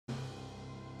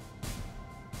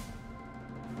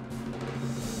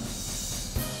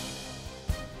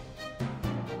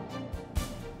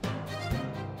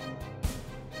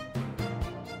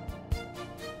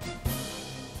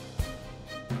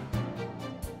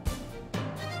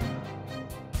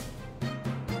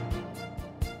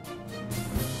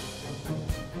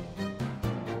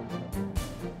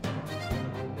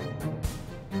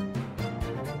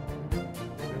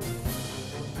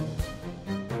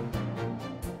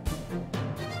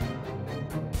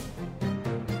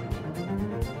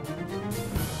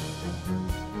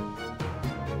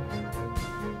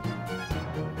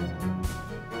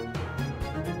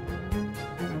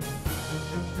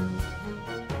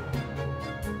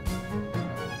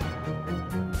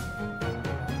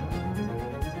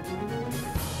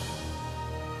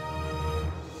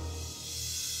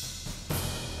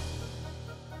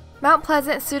Mount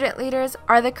Pleasant student leaders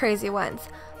are the crazy ones,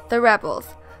 the rebels,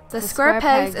 the square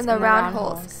pegs in the round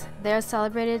holes. They are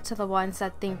celebrated to the ones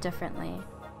that think differently,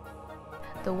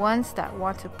 the ones that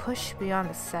want to push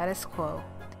beyond the status quo.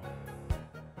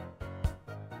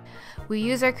 We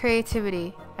use our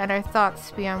creativity and our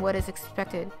thoughts beyond what is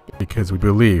expected, because we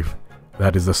believe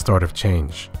that is the start of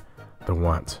change, the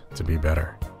want to be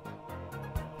better.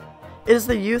 It is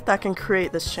the youth that can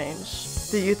create this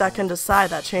change, the youth that can decide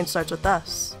that change starts with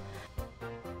us.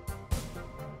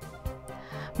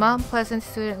 Mount Pleasant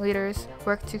student leaders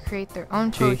work to create their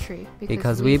own poetry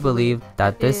because we believe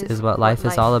that this is what life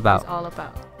is all about.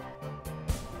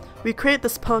 We create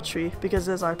this poetry because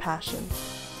it is our passion.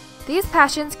 These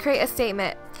passions create a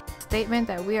statement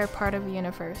that we are part of a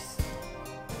universe.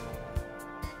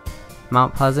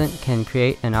 Mount Pleasant can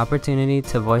create an opportunity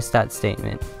to voice that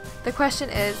statement. The question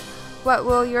is, what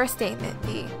will your statement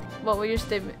be? What will your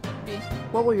statement be?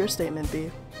 What will your statement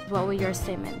be? What will your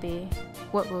statement be?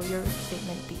 What will your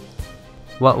statement be?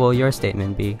 What will your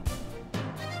statement be?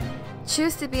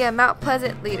 Choose to be a Mount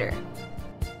Pleasant leader.